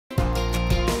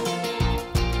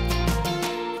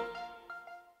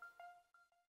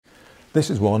This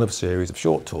is one of a series of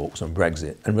short talks on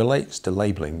Brexit and relates to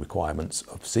labelling requirements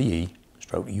of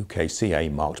CE/UKCA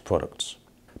marked products.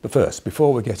 But first,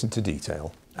 before we get into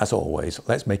detail, as always,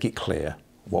 let's make it clear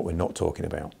what we're not talking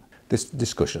about. This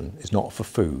discussion is not for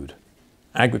food,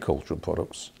 agricultural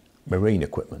products, marine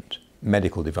equipment,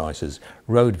 medical devices,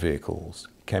 road vehicles,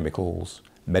 chemicals,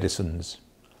 medicines,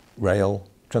 rail,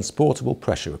 transportable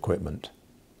pressure equipment,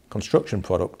 construction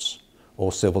products,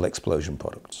 or civil explosion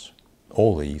products.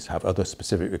 All these have other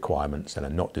specific requirements and are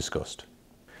not discussed.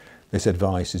 This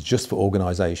advice is just for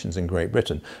organisations in Great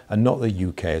Britain and not the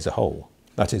UK as a whole.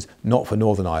 That is, not for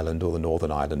Northern Ireland or the Northern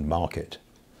Ireland market.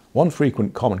 One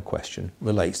frequent common question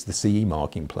relates to the CE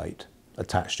marking plate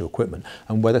attached to equipment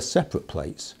and whether separate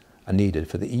plates are needed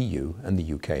for the EU and the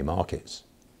UK markets.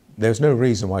 There is no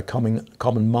reason why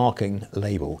common marking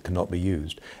label cannot be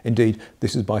used. Indeed,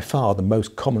 this is by far the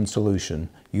most common solution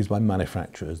used by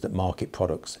manufacturers that market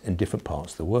products in different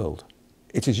parts of the world.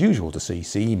 It is usual to see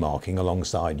CE marking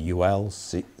alongside UL,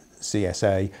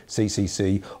 CSA,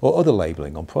 CCC or other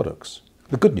labelling on products.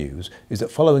 The good news is that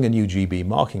following a new GB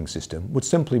marking system would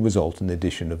simply result in the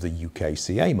addition of the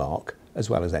UKCA mark as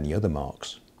well as any other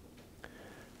marks.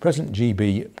 Present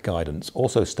GB guidance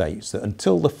also states that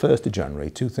until the 1st of January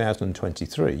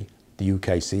 2023, the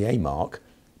UKCA mark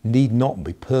need not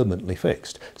be permanently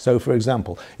fixed. So, for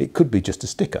example, it could be just a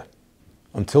sticker.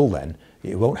 Until then,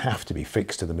 it won't have to be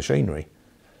fixed to the machinery.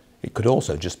 It could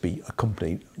also just be a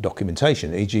company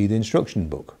documentation, e.g. the instruction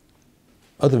book.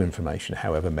 Other information,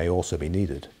 however, may also be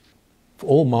needed. For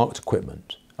all marked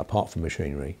equipment, apart from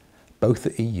machinery, both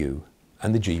the EU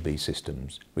and the GB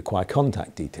systems require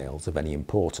contact details of any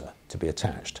importer to be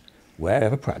attached,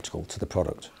 wherever practical, to the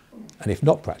product, and if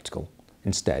not practical,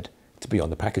 instead, to be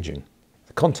on the packaging.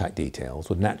 The contact details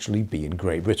would naturally be in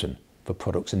Great Britain for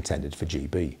products intended for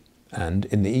GB, and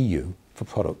in the EU for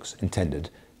products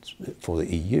intended for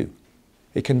the EU.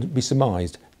 It can be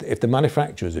surmised that if the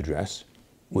manufacturer's address,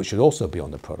 which should also be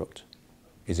on the product,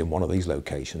 is in one of these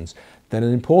locations, then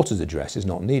an importer's address is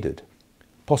not needed.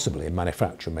 Possibly a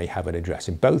manufacturer may have an address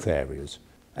in both areas,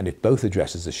 and if both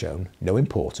addresses are shown, no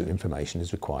importer information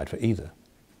is required for either.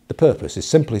 The purpose is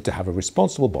simply to have a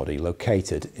responsible body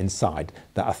located inside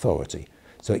that authority,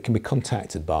 so it can be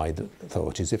contacted by the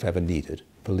authorities if ever needed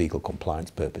for legal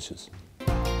compliance purposes.